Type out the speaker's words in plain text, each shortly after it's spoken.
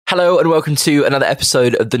Hello and welcome to another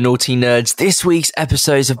episode of The Naughty Nerds. This week's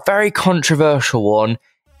episode is a very controversial one.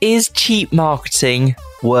 Is cheap marketing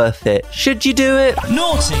worth it? Should you do it?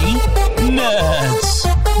 Naughty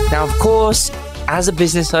Nerds! Now, of course, as a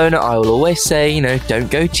business owner, I will always say,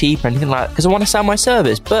 don't go cheap or anything like that because I want to sell my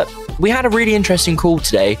service. But we had a really interesting call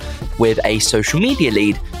today with a social media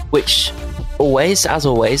lead, which as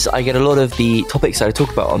always, I get a lot of the topics that I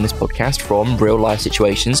talk about on this podcast from real life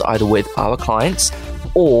situations, either with our clients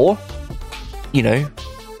or,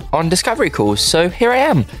 on discovery calls. So here I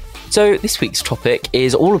am. So this week's topic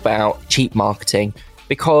is all about cheap marketing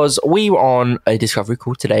because we were on a discovery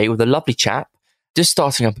call today with a lovely chap just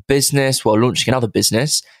starting up a business while launching another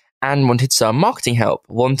business and wanted some marketing help,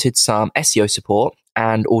 wanted some SEO support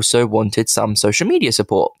and also wanted some social media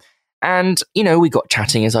support. And, we got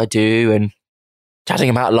chatting as I do and chatting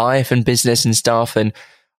about life and business and stuff. And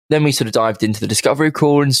then we sort of dived into the discovery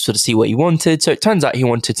call and sort of see what he wanted. So it turns out he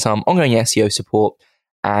wanted some ongoing SEO support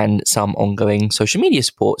and some ongoing social media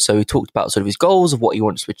support. So we talked about sort of his goals of what he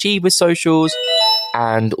wants to achieve with socials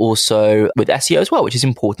and also with SEO as well, which is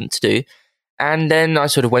important to do. And then I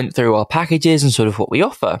sort of went through our packages and sort of what we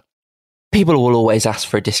offer. People will always ask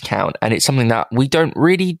for a discount, and it's something that we don't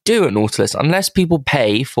really do at Nautilus unless people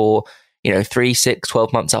pay for, 3, 6,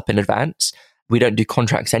 12 months up in advance. We don't do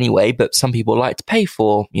contracts anyway, but some people like to pay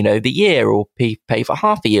for, the year or pay for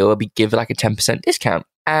half a year or give like a 10% discount.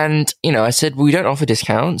 And, I said, we don't offer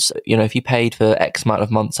discounts. If you paid for X amount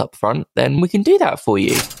of months up front, then we can do that for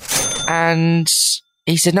you. And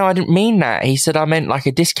he said, no, I didn't mean that. He said, I meant like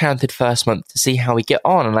a discounted first month to see how we get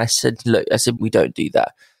on. And I said, we don't do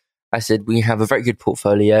that. I said, we have a very good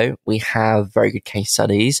portfolio. We have very good case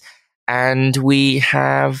studies and we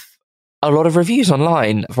have a lot of reviews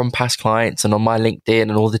online from past clients and on my LinkedIn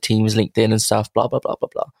and all the team's LinkedIn and stuff, blah, blah, blah, blah,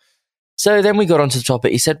 blah. So then we got onto the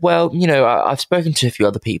topic. He said, well, I've spoken to a few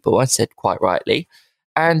other people. I said, quite rightly.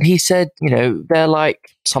 And he said, they're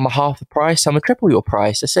like, some are half the price, some are triple your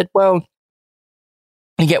price. I said, well,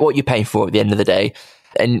 you get what you pay for at the end of the day.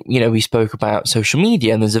 And, we spoke about social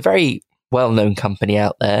media and there's a very well-known company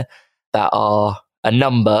out there that are a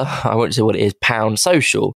number, I won't say what it is, Pound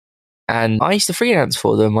Social. And I used to freelance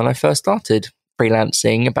for them when I first started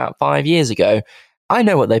freelancing about 5 years ago. I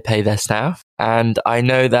know what they pay their staff, and I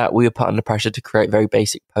know that we were put under pressure to create very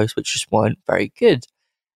basic posts, which just weren't very good.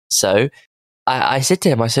 So I said to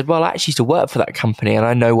him, well, I actually used to work for that company, and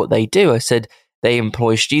I know what they do. I said, they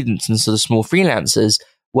employ students and sort of small freelancers,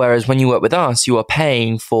 whereas when you work with us, you are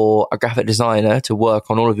paying for a graphic designer to work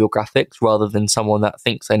on all of your graphics rather than someone that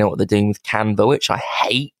thinks they know what they're doing with Canva, which I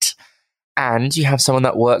hate. And you have someone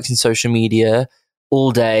that works in social media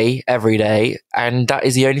all day, every day, and that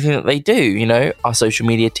is the only thing that they do. Our social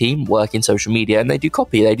media team work in social media and they do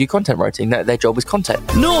copy, they do content writing. Their job is content.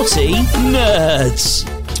 Naughty Nerds!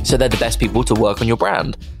 So they're the best people to work on your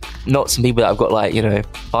brand. Not some people that have got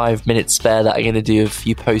 5 minutes spare that are going to do a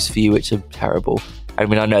few posts for you, which are terrible. I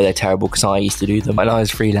mean, I know they're terrible because I used to do them when I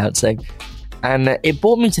was freelancing. And it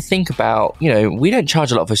brought me to think about, we don't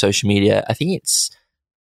charge a lot for social media. I think it's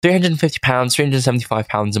 £350,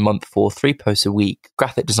 £375 a month for 3 posts a week,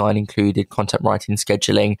 graphic design included, content writing,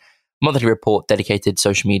 scheduling, monthly report, dedicated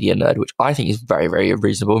social media nerd, which I think is very, very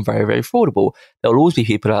reasonable and very, very affordable. There will always be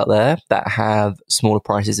people out there that have smaller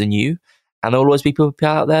prices than you, and there will always be people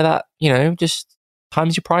out there that, just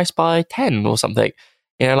times your price by 10 or something.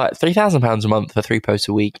 Like £3,000 a month for 3 posts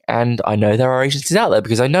a week. And I know there are agencies out there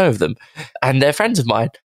because I know of them and they're friends of mine.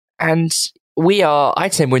 And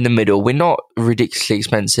I'd say we're in the middle. We're not ridiculously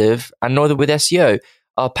expensive, and neither with SEO.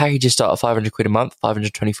 Our packages start at £500 a month,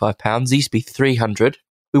 £525. These used to be £300.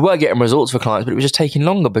 We were getting results for clients, but it was just taking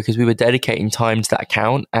longer because we were dedicating time to that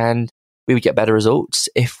account, and we would get better results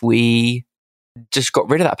if we just got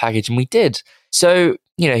rid of that package, and we did. So,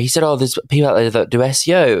 he said, there's people out there that do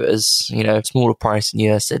SEO as, smaller price than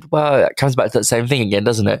you. I said, well, it comes back to that same thing again,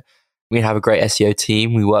 doesn't it? We have a great SEO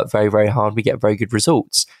team. We work very, very hard. We get very good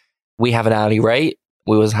results. We have an hourly rate.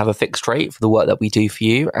 We always have a fixed rate for the work that we do for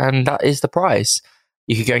you, and that is the price.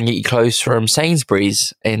 You could go and get your clothes from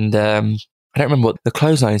Sainsbury's, and I don't remember what the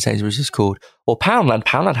clothesline in Sainsbury's is called, or Poundland.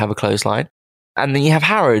 Poundland have a clothesline, and then you have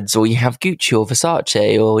Harrods, or you have Gucci or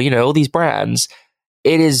Versace, or all these brands.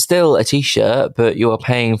 It is still a t-shirt, but you are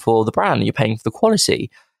paying for the brand, you're paying for the quality,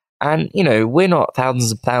 and we're not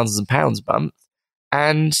thousands of pounds a month,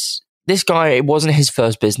 and this guy, it wasn't his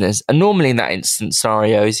first business. And normally in that instance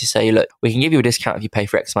scenarios, you say, look, we can give you a discount if you pay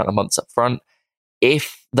for X amount of months up front.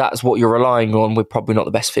 If that's what you're relying on, we're probably not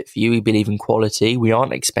the best fit for you. We believe in quality. We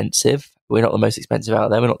aren't expensive. We're not the most expensive out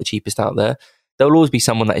there. We're not the cheapest out there. There will always be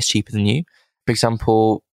someone that is cheaper than you. For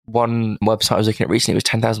example, one website I was looking at recently was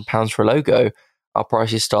 £10,000 for a logo. our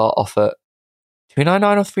prices start off at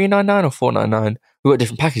 $299 or $399 or $499. We've got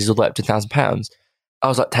different packages all the way up to £1,000. I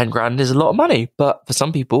was like, 10 grand is a lot of money, but for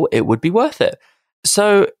some people, it would be worth it.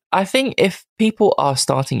 So I think if people are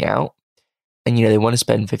starting out and, they want to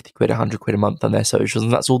spend 50 quid, 100 quid a month on their socials,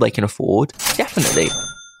 and that's all they can afford, definitely.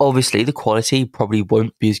 Obviously, the quality probably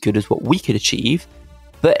won't be as good as what we could achieve,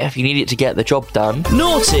 but if you need it to get the job done...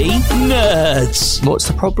 Naughty nerds! What's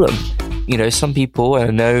the problem? Some people, and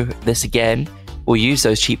I know this again, will use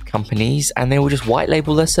those cheap companies and they will just white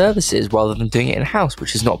label their services rather than doing it in-house,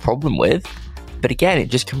 which is not a problem with. But again, it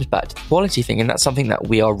just comes back to the quality thing, and that's something that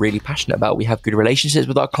we are really passionate about. We have good relationships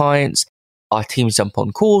with our clients. Our teams jump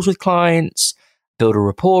on calls with clients, build a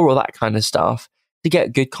rapport, all that kind of stuff to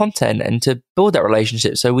get good content and to build that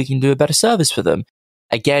relationship so we can do a better service for them.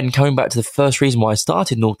 Again, coming back to the first reason why I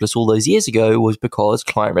started Nautilus all those years ago was because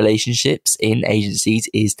client relationships in agencies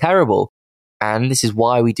is terrible. And this is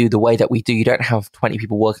why we do the way that we do. You don't have 20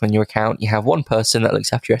 people working on your account. You have one person that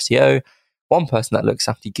looks after your SEO, one person that looks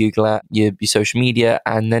after Google, your social media,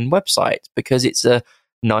 and then websites, because it's a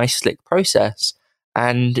nice, slick process.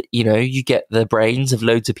 And, you get the brains of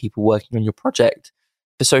loads of people working on your project.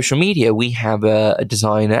 For social media, we have a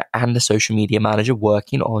designer and a social media manager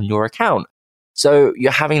working on your account. So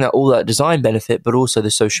you're having all that design benefit, but also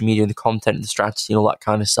the social media and the content and the strategy and all that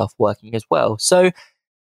kind of stuff working as well. So,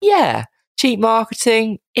 yeah. Cheap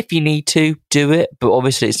marketing, if you need to, do it. But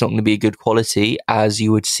obviously, it's not going to be a good quality as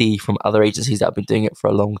you would see from other agencies that have been doing it for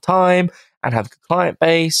a long time and have a good client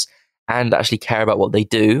base and actually care about what they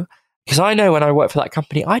do. Because I know when I worked for that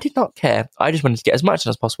company, I did not care. I just wanted to get as much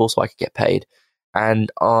as possible so I could get paid.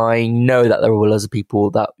 And I know that there were loads of people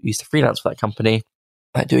that used to freelance for that company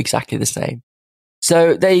that do exactly the same.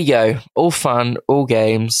 So there you go. All fun, all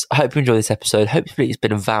games. I hope you enjoyed this episode. Hopefully it's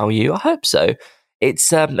been of value. I hope so.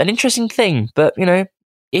 It's an interesting thing, but,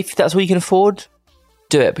 if that's what you can afford,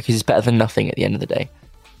 do it, because it's better than nothing at the end of the day.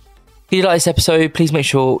 If you like this episode, please make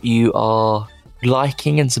sure you are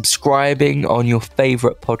liking and subscribing on your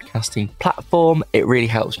favourite podcasting platform. It really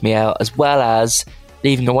helps me out, as well as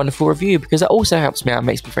leaving a wonderful review, because that also helps me out and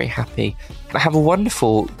makes me very happy. And have a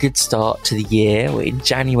wonderful, good start to the year. We're in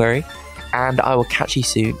January, and I will catch you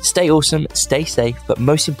soon. Stay awesome, stay safe, but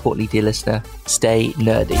most importantly, dear listener, stay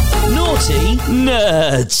nerdy. Naughty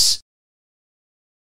nerds!